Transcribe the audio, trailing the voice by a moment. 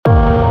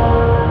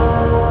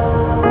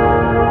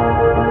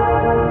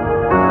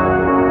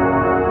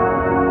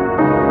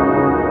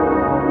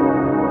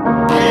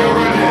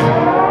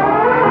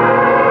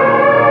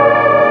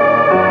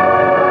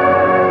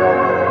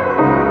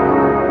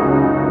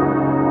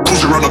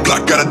around the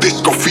block, got a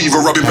disco fever.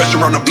 I've been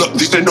bashing around the block,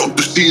 this ain't not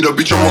the cedar.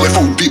 Bitch, I'm rolling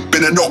full deep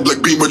in an up like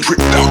beamer,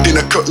 dripped out in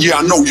a cut.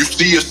 Yeah, I know you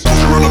see us.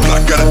 Cruisin around the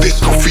block, got a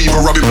disco fever.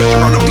 I've been bashing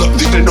around the block,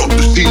 this ain't not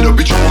the cedar.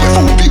 Bitch, I'm rolling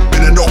full deep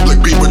in an up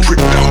like beamer,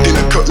 dripped out in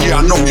a cut.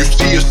 Yeah, I know you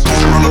see us.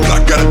 Cruisin around the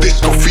block, got a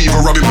disco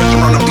fever. I've been bashing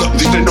around the block,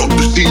 this ain't not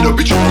the cedar.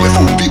 Bitch, I'm rolling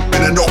full deep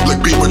in an up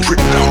like beamer,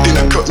 dripped out in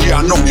a cut. Yeah,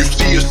 I know you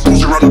see us.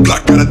 Cruisin around the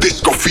block, got a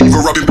disco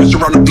fever. I've been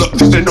bashing around the block,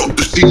 this ain't not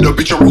the cedar.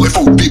 Bitch, I'm rolling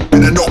full deep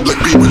in an up like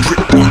beamer,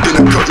 dripped out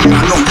in a cut. Yeah,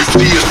 I know you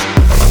see us.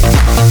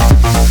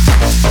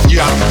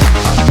 Yeah.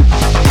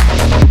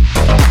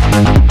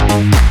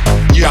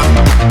 Yeah.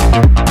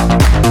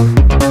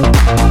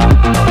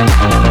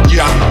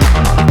 Yeah.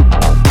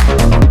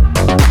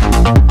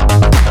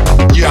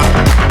 Yeah.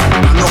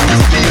 I know you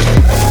see it.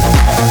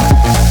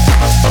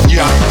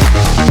 Yeah.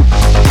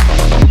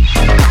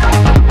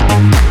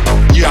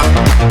 Yeah.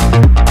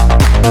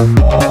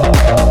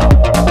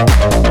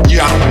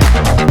 Yeah.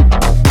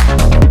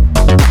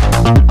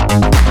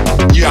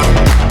 Yeah.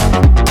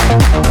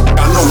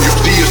 I know you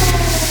see it.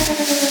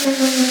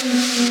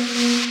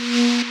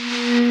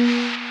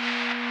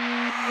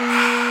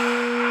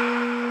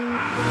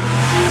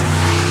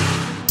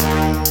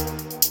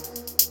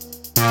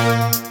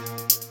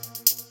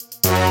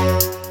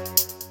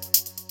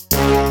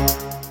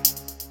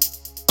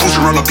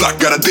 Around the block,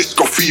 got a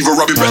disco fever.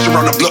 I've been bashing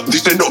around the block,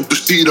 this ain't not the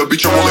cedar.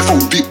 Bitch, I'm rolling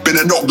full deep in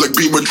an up like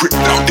beamer, dripped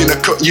out in a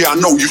cut. Yeah, I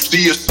know you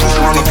see us.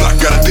 Cruisin around the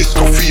block, got a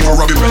disco fever.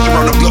 I've been bashing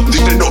around the block,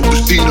 this ain't not the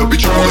cedar.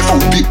 Bitch, I'm rolling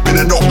full deep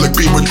in an up like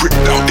beamer, dripped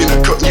out in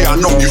a cut. Yeah,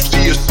 I know you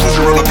see us.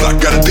 Cruisin around the block,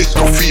 got a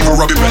disco fever.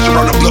 I've been bashing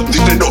around the block,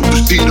 this ain't not the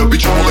cedar.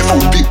 Bitch, I'm rolling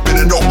full deep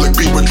in an up like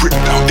beamer,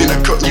 dripped out in a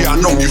cut. Yeah, I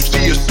know you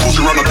see us.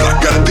 Cruisin around the block,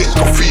 got a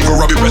disco fever.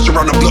 I've been bashing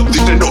around the block,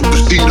 this ain't not the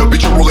cedar.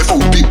 Bitch, I'm rolling full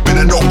deep in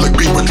an up like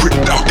beamer.